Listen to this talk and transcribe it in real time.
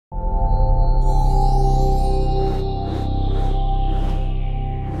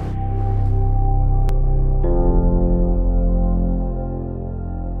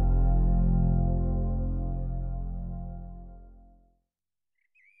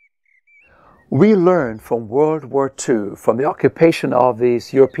We learned from World War II, from the occupation of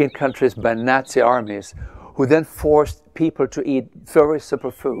these European countries by Nazi armies, who then forced people to eat very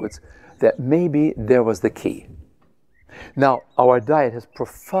simple foods, that maybe there was the key. Now, our diet has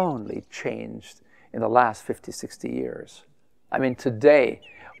profoundly changed in the last 50, 60 years. I mean, today,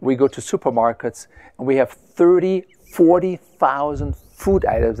 we go to supermarkets and we have 30, 40,000 food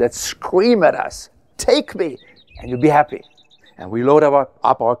items that scream at us, "Take me, and you'll be happy." And we load up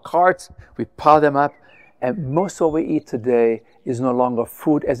our carts, we pile them up, and most of what we eat today is no longer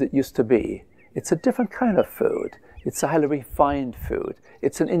food as it used to be. It's a different kind of food. It's a highly refined food.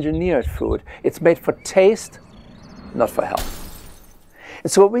 It's an engineered food. It's made for taste, not for health.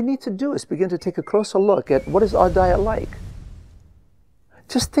 And so what we need to do is begin to take a closer look at what is our diet like.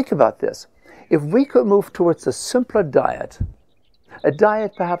 Just think about this. If we could move towards a simpler diet, a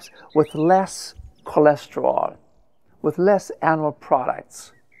diet perhaps with less cholesterol, with less animal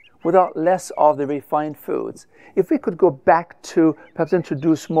products, without less of the refined foods. If we could go back to perhaps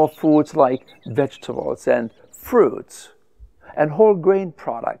introduce more foods like vegetables and fruits and whole grain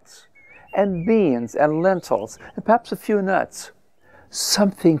products and beans and lentils and perhaps a few nuts,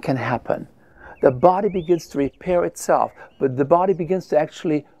 something can happen. The body begins to repair itself, but the body begins to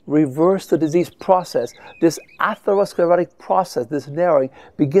actually reverse the disease process. This atherosclerotic process, this narrowing,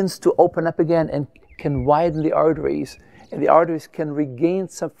 begins to open up again and can widen the arteries, and the arteries can regain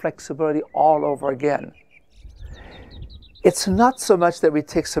some flexibility all over again. It's not so much that we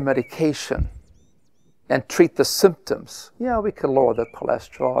take some medication and treat the symptoms. Yeah, we can lower the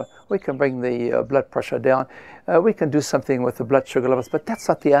cholesterol, we can bring the blood pressure down, we can do something with the blood sugar levels, but that's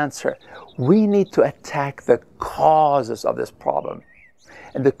not the answer. We need to attack the causes of this problem.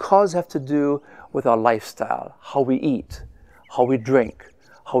 And the causes have to do with our lifestyle, how we eat, how we drink,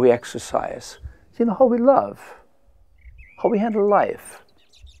 how we exercise, how we love, how we handle life.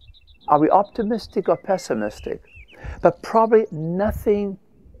 Are we optimistic or pessimistic? But probably nothing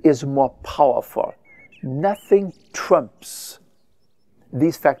is more powerful. Nothing trumps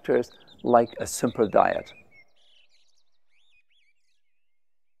these factors like a simple diet.